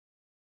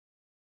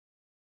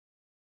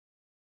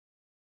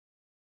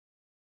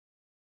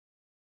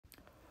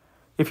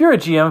If you're a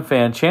GM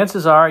fan,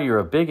 chances are you're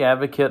a big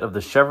advocate of the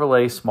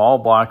Chevrolet small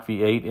block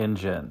V8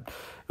 engine.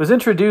 It was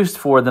introduced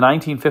for the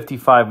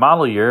 1955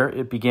 model year.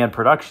 It began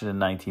production in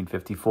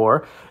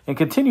 1954 and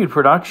continued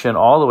production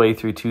all the way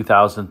through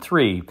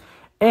 2003.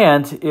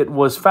 And it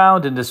was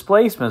found in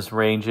displacements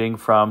ranging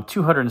from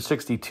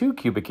 262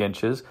 cubic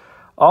inches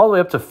all the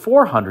way up to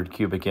 400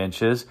 cubic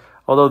inches,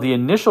 although the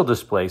initial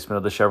displacement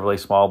of the Chevrolet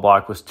small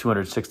block was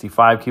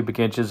 265 cubic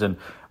inches, and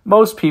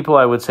most people,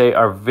 I would say,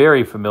 are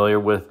very familiar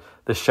with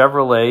the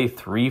Chevrolet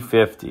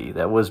 350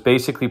 that was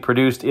basically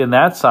produced in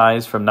that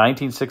size from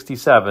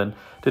 1967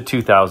 to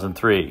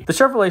 2003. The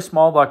Chevrolet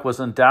small block was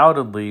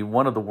undoubtedly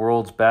one of the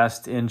world's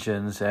best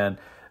engines, and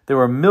there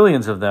were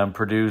millions of them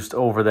produced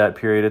over that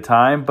period of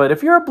time. But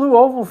if you're a Blue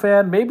Oval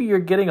fan, maybe you're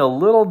getting a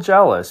little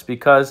jealous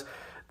because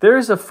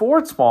there's a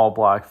Ford small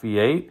block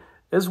V8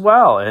 as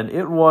well, and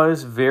it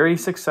was very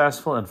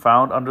successful and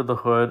found under the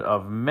hood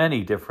of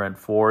many different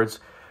Fords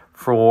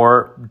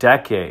for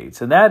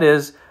decades. And that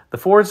is the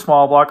Ford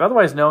small block,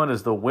 otherwise known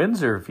as the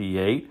Windsor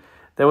V8,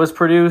 that was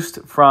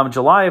produced from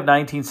July of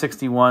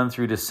 1961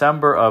 through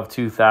December of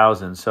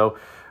 2000. So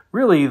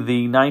really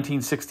the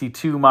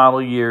 1962 model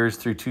years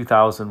through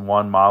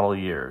 2001 model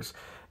years.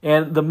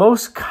 And the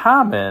most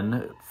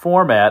common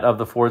format of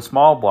the Ford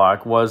small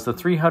block was the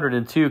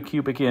 302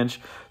 cubic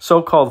inch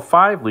so-called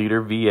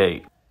 5-liter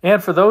V8.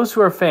 And for those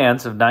who are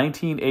fans of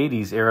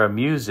 1980s era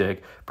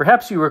music,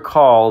 perhaps you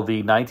recall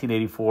the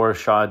 1984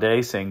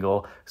 Sade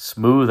single,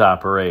 Smooth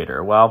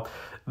Operator. Well,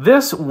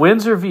 this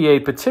Windsor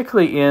V8,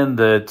 particularly in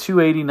the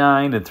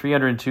 289 and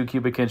 302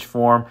 cubic inch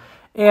form,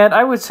 and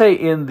I would say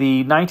in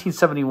the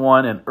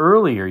 1971 and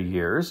earlier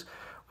years,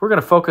 we're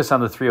going to focus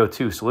on the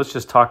 302. So let's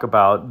just talk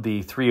about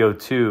the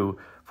 302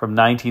 from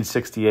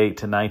 1968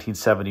 to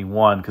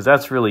 1971, because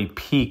that's really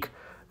peak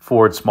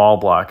Ford small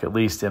block, at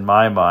least in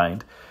my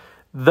mind.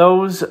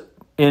 Those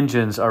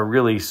engines are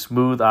really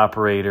smooth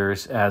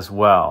operators as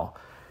well.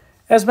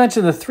 As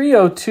mentioned, the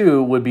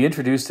 302 would be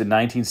introduced in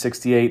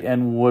 1968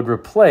 and would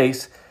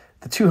replace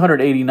the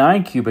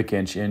 289 cubic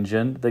inch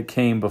engine that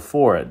came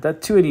before it.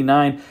 That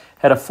 289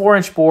 had a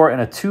 4-inch bore and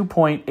a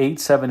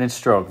 2.87-inch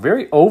stroke.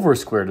 Very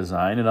over-square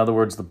design. In other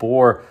words, the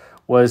bore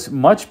was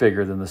much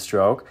bigger than the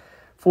stroke.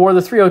 For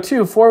the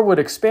 302, Ford would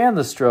expand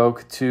the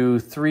stroke to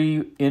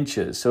 3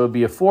 inches. So it would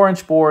be a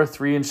 4-inch bore,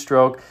 3-inch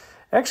stroke.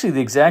 Actually,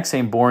 the exact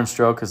same bore and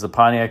stroke as the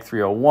Pontiac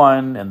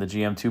 301 and the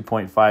GM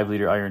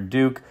 2.5-liter Iron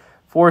Duke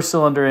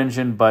 4-cylinder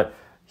engine, but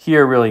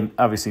here really,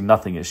 obviously,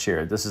 nothing is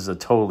shared. This is a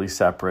totally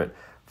separate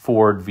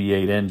Ford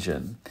V8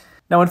 engine.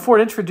 Now, when Ford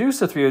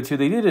introduced the 302,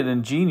 they did an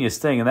ingenious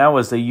thing, and that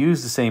was they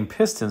used the same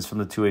pistons from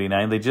the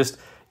 289. They just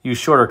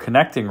used shorter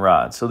connecting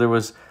rods, so there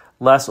was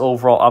less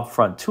overall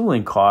upfront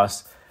tooling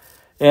costs,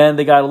 and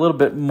they got a little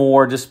bit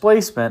more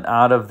displacement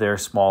out of their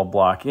small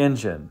block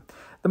engine.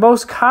 The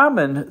most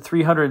common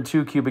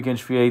 302 cubic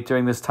inch V8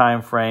 during this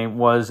time frame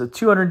was a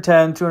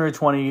 210,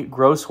 220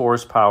 gross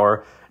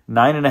horsepower,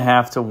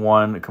 9.5 to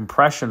 1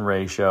 compression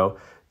ratio,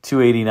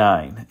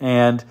 289.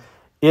 And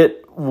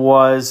it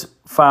was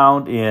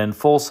found in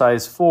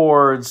full-size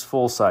Fords,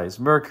 full-size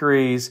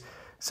Mercurys,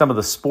 some of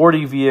the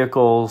sporty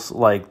vehicles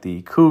like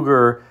the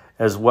Cougar,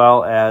 as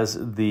well as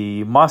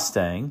the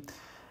Mustang.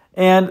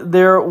 And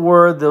there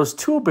were those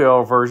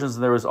 2-barrel versions,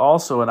 and there was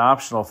also an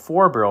optional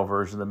 4-barrel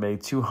version that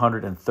made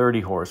 230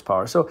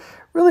 horsepower. So it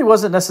really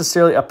wasn't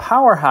necessarily a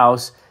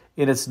powerhouse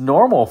in its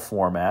normal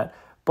format,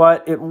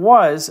 but it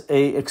was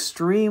an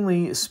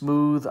extremely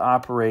smooth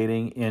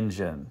operating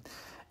engine.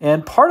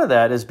 And part of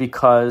that is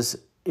because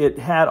it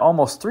had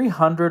almost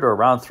 300 or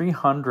around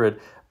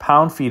 300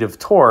 pound-feet of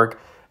torque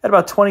at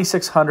about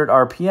 2,600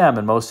 RPM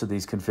in most of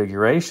these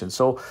configurations.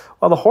 So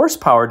while the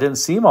horsepower didn't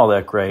seem all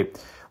that great,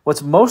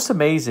 what's most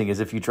amazing is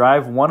if you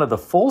drive one of the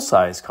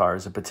full-size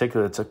cars, in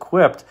particular that's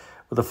equipped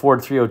with a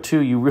Ford 302,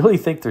 you really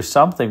think there's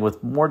something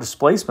with more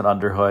displacement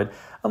under hood,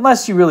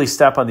 unless you really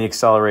step on the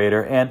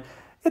accelerator. And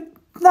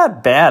it's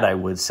not bad, I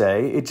would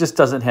say. It just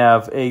doesn't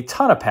have a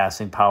ton of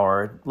passing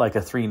power like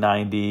a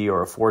 390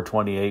 or a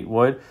 428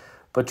 would.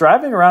 But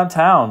driving around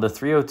town, the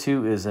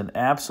 302 is an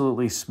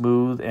absolutely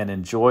smooth and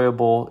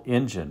enjoyable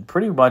engine.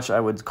 Pretty much,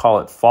 I would call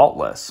it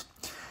faultless.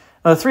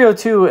 Now, the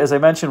 302, as I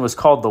mentioned, was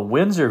called the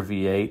Windsor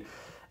V8.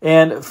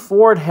 And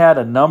Ford had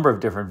a number of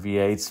different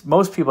V8s.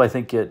 Most people, I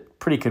think, get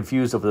pretty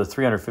confused over the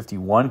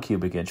 351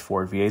 cubic inch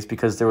Ford V8s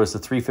because there was the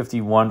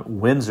 351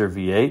 Windsor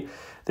V8,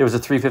 there was a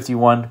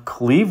 351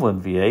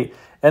 Cleveland V8,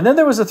 and then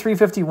there was a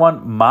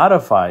 351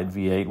 modified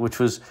V8, which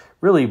was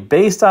really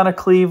based on a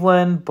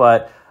Cleveland,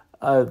 but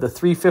the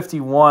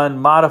 351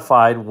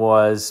 modified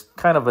was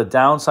kind of a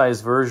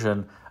downsized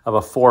version of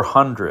a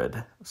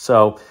 400.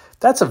 So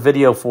that's a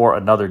video for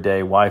another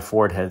day, why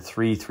Ford had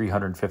three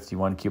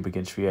 351 cubic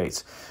inch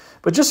V8s.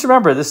 But just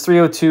remember, this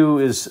 302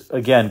 is,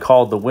 again,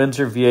 called the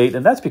Windsor V8,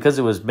 and that's because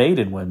it was made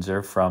in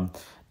Windsor from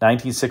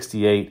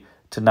 1968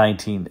 to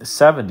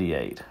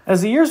 1978.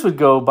 As the years would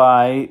go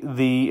by,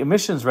 the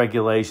emissions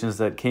regulations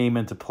that came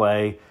into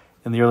play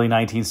in the early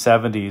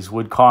 1970s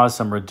would cause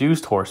some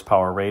reduced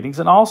horsepower ratings,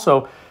 and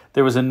also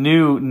there was a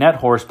new net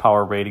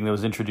horsepower rating that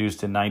was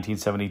introduced in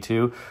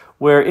 1972,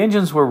 where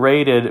engines were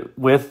rated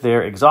with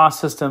their exhaust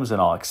systems and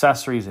all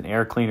accessories and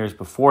air cleaners.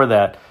 Before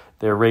that,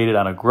 they're rated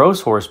on a gross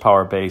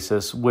horsepower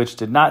basis, which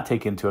did not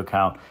take into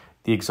account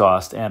the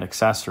exhaust and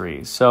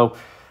accessories. So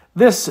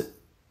this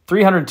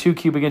 302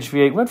 cubic inch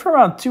V8 went from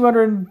around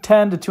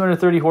 210 to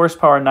 230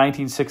 horsepower in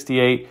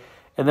 1968,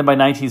 and then by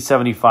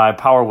 1975,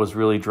 power was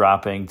really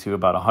dropping to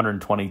about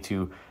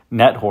 122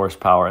 net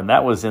horsepower, and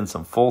that was in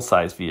some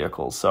full-size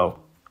vehicles. So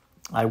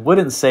I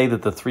wouldn't say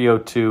that the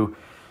 302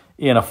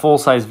 in a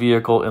full-size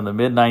vehicle in the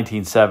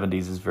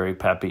mid-1970s is very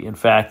peppy. In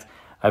fact,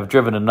 I've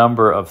driven a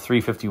number of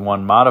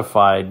 351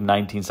 modified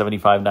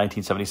 1975,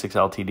 1976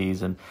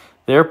 LTDs, and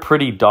they're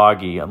pretty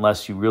doggy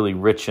unless you really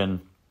richen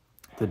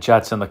the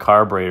jets in the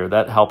carburetor.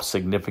 That helps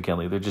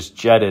significantly. They're just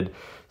jetted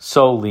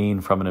so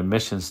lean from an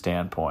emissions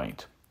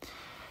standpoint.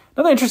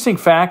 Another interesting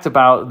fact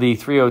about the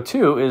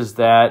 302 is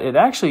that it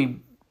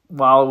actually,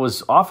 while it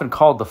was often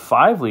called the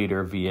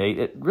 5-liter V8,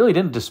 it really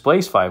didn't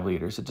displace 5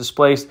 liters. It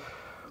displaced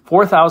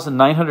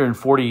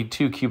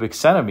 4,942 cubic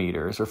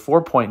centimeters, or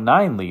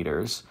 4.9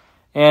 liters,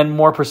 and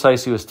more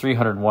precisely was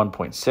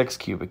 301.6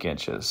 cubic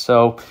inches.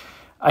 So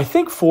I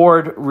think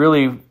Ford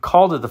really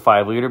called it the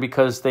 5-liter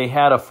because they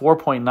had a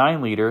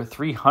 4.9-liter,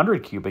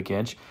 300 cubic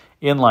inch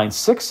inline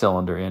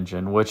 6-cylinder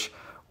engine, which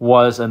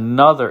was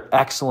another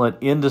excellent,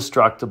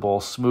 indestructible,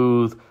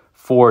 smooth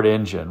Ford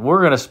engine.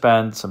 We're going to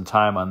spend some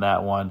time on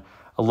that one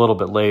a little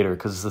bit later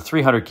because the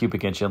 300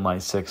 cubic inch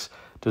inline 6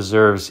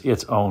 deserves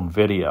its own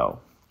video.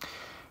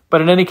 But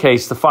in any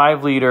case, the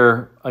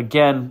 5-liter,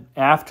 again,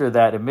 after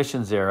that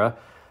emissions era,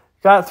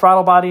 got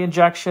throttle body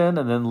injection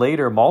and then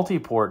later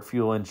multi-port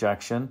fuel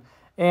injection,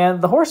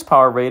 and the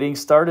horsepower rating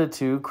started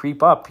to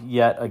creep up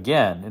yet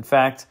again. In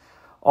fact,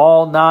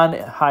 all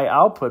non-high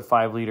output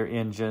 5-liter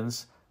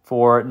engines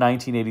for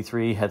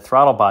 1983 had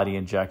throttle body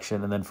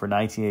injection, and then for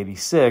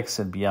 1986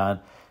 and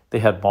beyond, they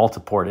had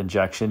multi-port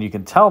injection. You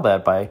can tell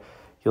that by,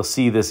 you'll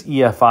see this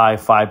EFI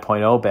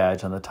 5.0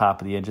 badge on the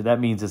top of the engine. That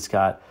means it's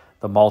got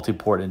the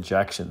multi-port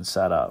injection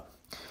set up.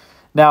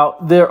 Now,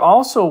 there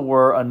also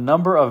were a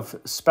number of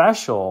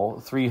special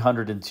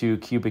 302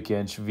 cubic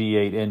inch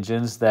V8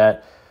 engines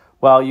that,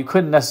 well, you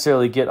couldn't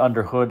necessarily get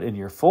under hood in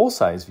your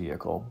full-size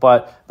vehicle,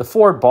 but the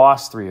Ford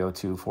Boss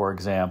 302, for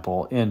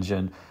example,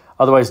 engine,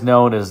 otherwise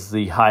known as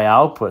the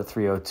high-output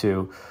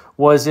 302,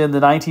 was in the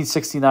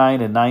 1969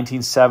 and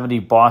 1970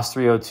 Boss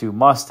 302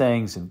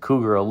 Mustangs and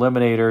Cougar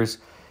Eliminators,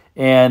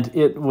 and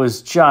it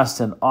was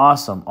just an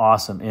awesome,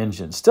 awesome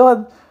engine. Still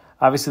had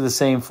obviously the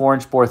same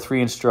 4-inch bore,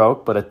 3-inch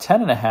stroke, but a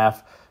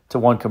 10.5 to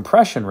 1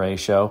 compression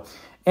ratio,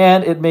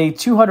 and it made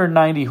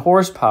 290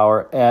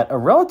 horsepower at a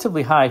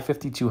relatively high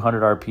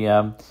 5,200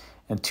 RPM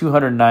and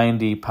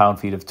 290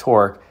 pound-feet of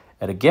torque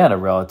at, again, a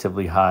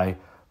relatively high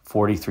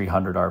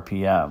 4,300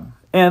 RPM.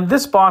 And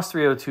this Boss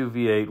 302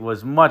 V8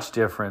 was much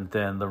different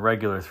than the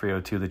regular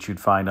 302 that you'd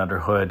find under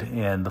hood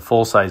in the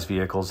full-size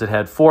vehicles. It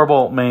had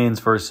 4-bolt mains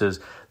versus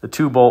the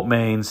 2-bolt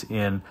mains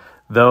in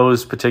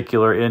those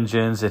particular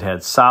engines. It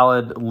had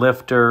solid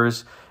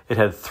lifters. It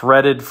had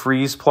threaded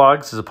freeze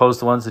plugs as opposed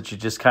to ones that you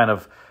just kind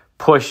of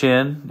push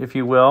in, if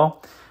you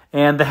will.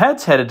 And the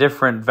heads had a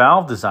different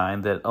valve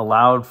design that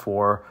allowed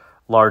for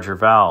larger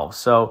valves.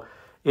 So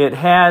it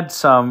had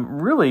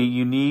some really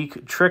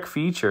unique trick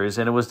features,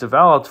 and it was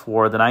developed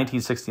for the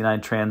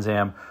 1969 Trans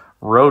Am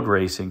Road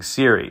Racing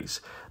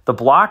Series. The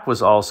block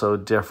was also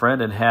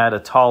different and had a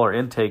taller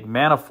intake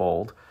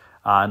manifold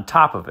on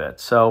top of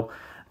it. So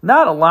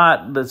not a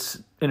lot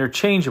that's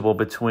interchangeable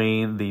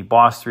between the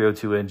Boss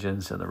 302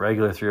 engines and the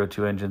regular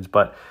 302 engines,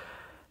 but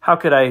how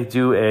could I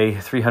do a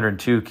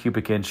 302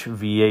 cubic inch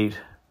V8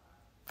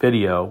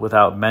 video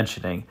without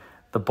mentioning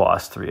the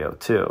Boss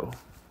 302?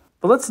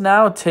 But let's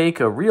now take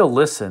a real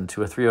listen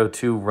to a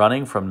 302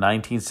 running from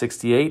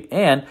 1968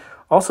 and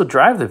also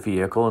drive the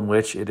vehicle in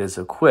which it is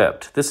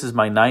equipped. This is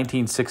my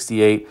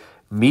 1968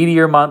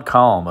 Meteor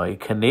Montcalm, a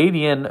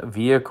Canadian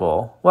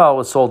vehicle. Well, it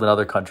was sold in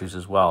other countries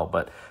as well,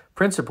 but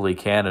principally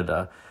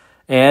Canada.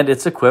 And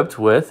it's equipped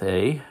with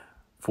a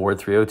Ford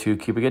 302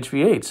 cubic inch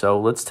V8. So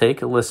let's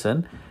take a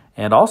listen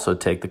and also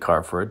take the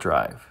car for a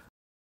drive.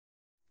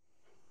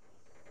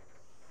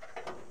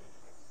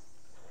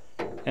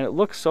 And it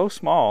looks so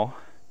small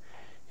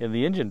in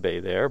the engine bay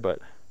there, but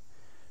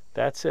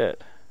that's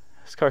it.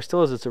 This car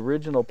still has its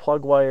original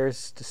plug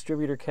wires,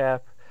 distributor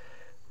cap,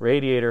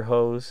 radiator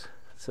hose.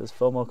 It says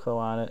Fomoco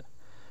on it.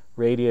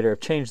 Radiator.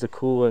 I've changed the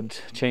coolant,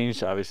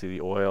 changed obviously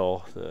the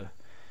oil, the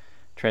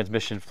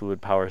transmission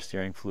fluid, power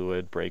steering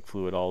fluid, brake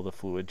fluid, all the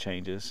fluid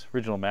changes.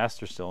 Original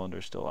master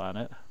cylinder still on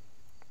it.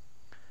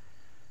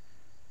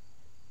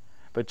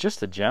 But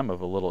just a gem of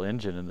a little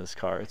engine in this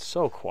car. It's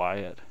so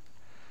quiet.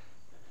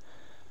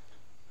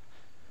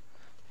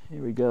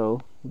 Here we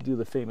go. We'll do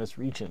the famous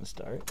reach-in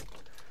start.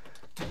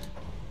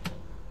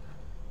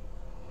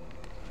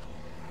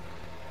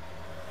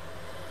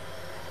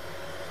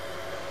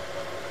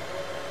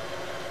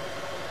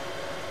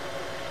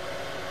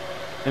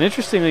 And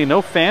interestingly,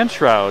 no fan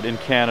shroud in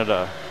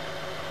Canada.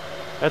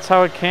 That's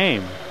how it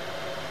came.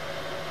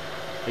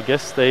 I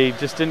guess they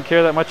just didn't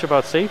care that much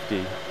about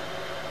safety.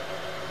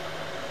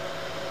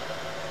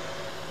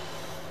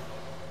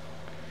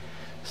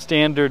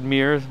 standard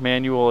mirror,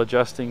 manual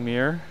adjusting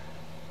mirror.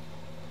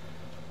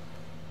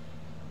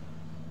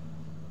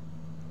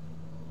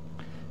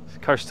 This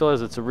car still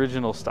has its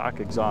original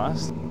stock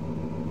exhaust.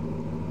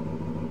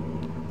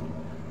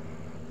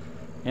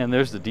 And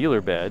there's the dealer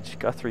badge,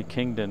 Guthrie,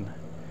 Kingdon,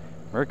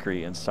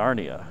 Mercury, and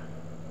Sarnia.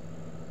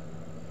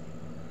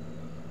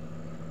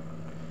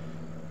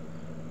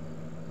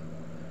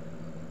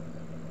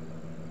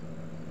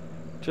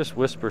 Just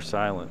whisper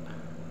silent.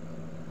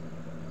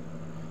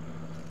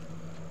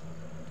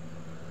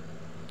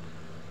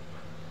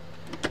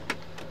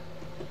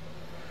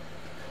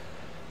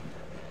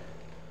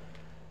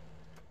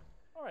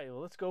 All right,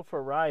 well, let's go for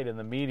a ride in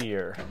the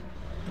Meteor.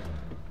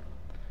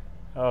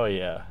 Oh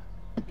yeah.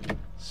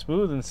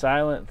 Smooth and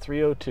silent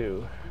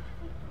 302.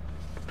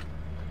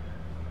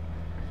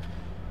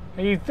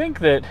 Now you'd think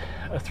that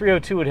a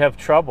 302 would have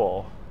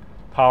trouble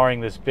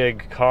powering this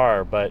big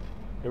car, but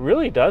it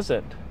really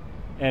doesn't.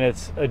 And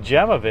it's a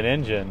gem of an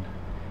engine.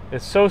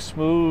 It's so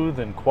smooth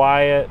and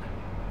quiet.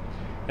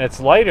 And it's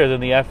lighter than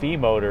the FE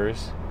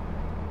motors,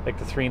 like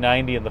the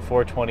 390 and the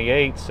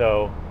 428,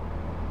 so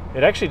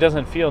it actually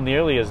doesn't feel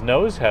nearly as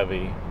nose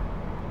heavy.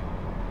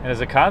 And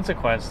as a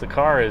consequence, the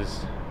car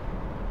is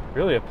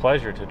really a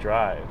pleasure to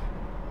drive.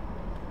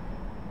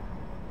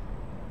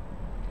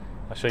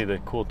 I'll show you the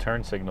cool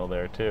turn signal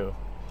there too.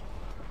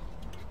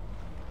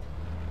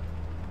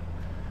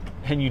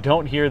 And you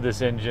don't hear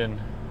this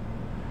engine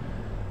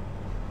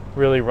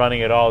really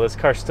running at all. This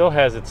car still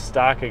has its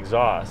stock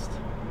exhaust,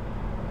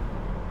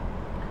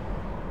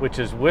 which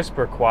is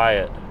whisper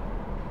quiet.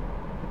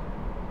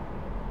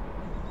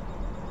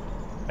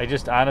 I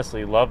just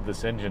honestly love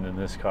this engine in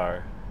this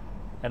car.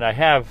 And I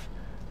have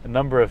a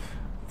number of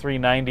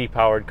 390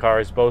 powered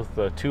cars, both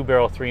the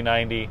 2-barrel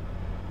 390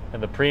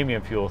 and the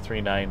premium fuel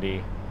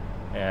 390,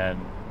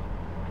 and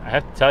I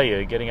have to tell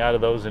you, getting out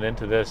of those and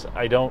into this,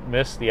 I don't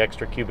miss the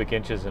extra cubic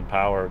inches in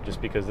power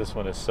just because this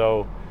one is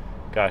so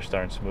gosh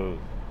darn smooth.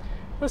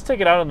 Let's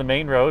take it out on the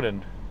main road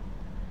and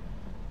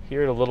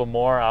hear it a little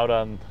more out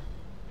on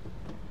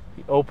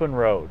the open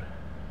road.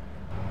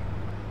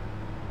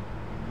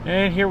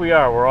 And here we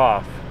are, we're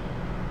off.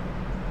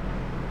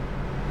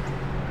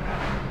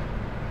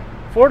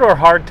 Four-door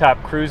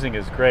hardtop cruising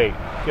is great.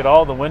 Get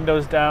all the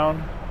windows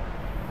down,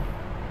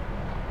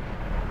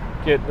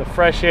 get the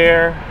fresh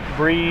air,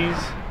 breeze.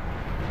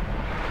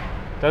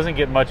 Doesn't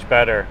get much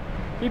better.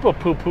 People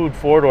poo-pooed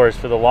four-doors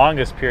for the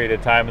longest period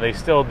of time, and they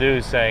still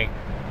do, saying,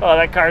 oh,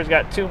 that car's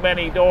got too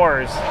many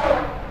doors.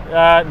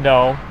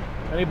 No.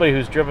 Anybody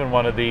who's driven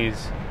one of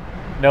these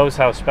knows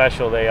how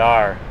special they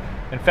are.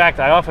 In fact,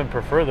 I often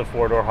prefer the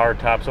four-door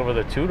hardtops over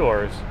the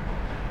two-doors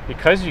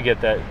because you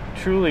get that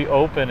truly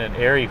open and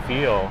airy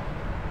feel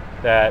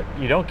that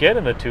you don't get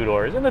in the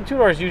two-doors. And the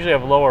two-doors usually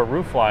have lower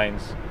roof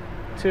lines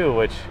too,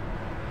 which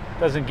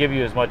doesn't give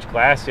you as much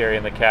glass area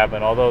in the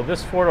cabin, although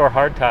this four-door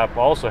hardtop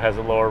also has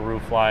a lower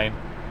roof line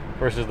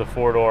versus the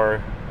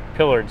four-door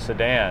pillared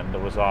sedan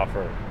that was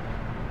offered.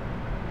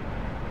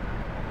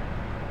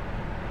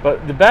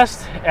 But the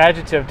best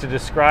adjective to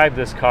describe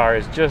this car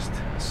is just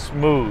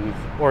smooth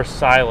or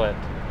silent.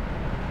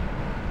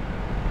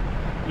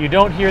 You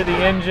don't hear the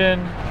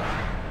engine.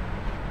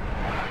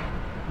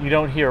 You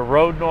don't hear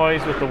road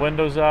noise with the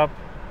windows up.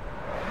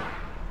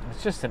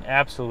 It's just an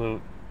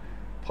absolute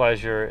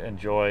pleasure and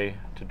joy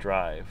to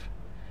drive.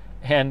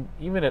 And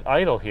even at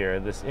idle here,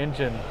 this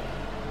engine,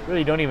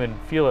 really don't even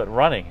feel it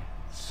running.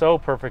 It's so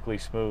perfectly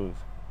smooth.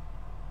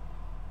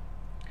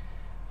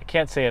 I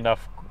can't say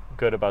enough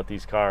good about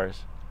these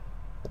cars.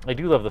 I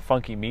do love the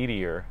funky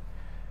Meteor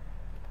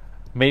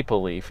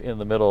maple leaf in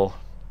the middle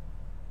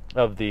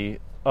of the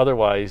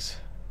otherwise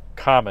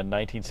common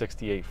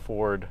 1968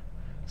 Ford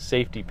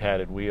safety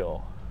padded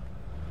wheel.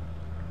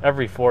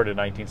 Every Ford in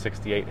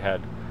 1968 had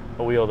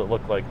a wheel that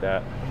looked like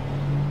that.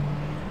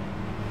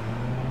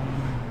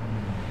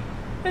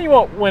 And you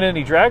won't win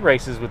any drag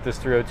races with this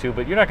 302,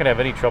 but you're not going to have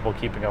any trouble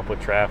keeping up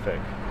with traffic.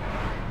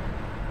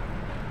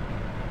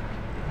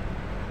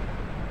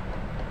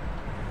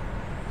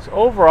 So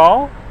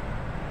overall,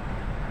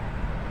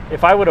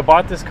 if I would have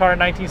bought this car in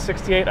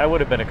 1968, I would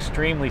have been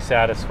extremely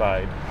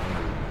satisfied.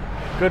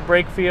 Good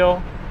brake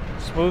feel,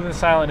 smooth and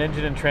silent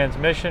engine and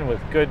transmission with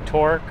good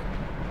torque,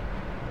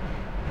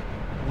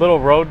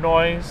 little road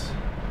noise,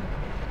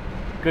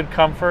 good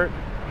comfort.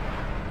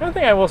 Another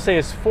thing I will say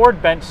is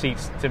Ford bench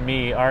seats to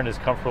me aren't as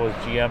comfortable as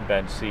GM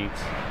bench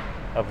seats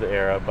of the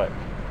era, but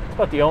it's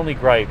about the only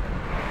gripe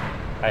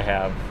I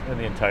have in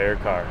the entire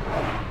car.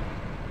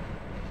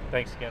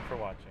 Thanks again for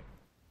watching.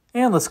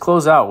 And let's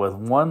close out with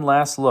one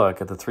last look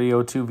at the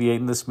 302 V8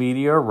 in this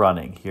Meteor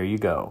running. Here you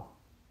go.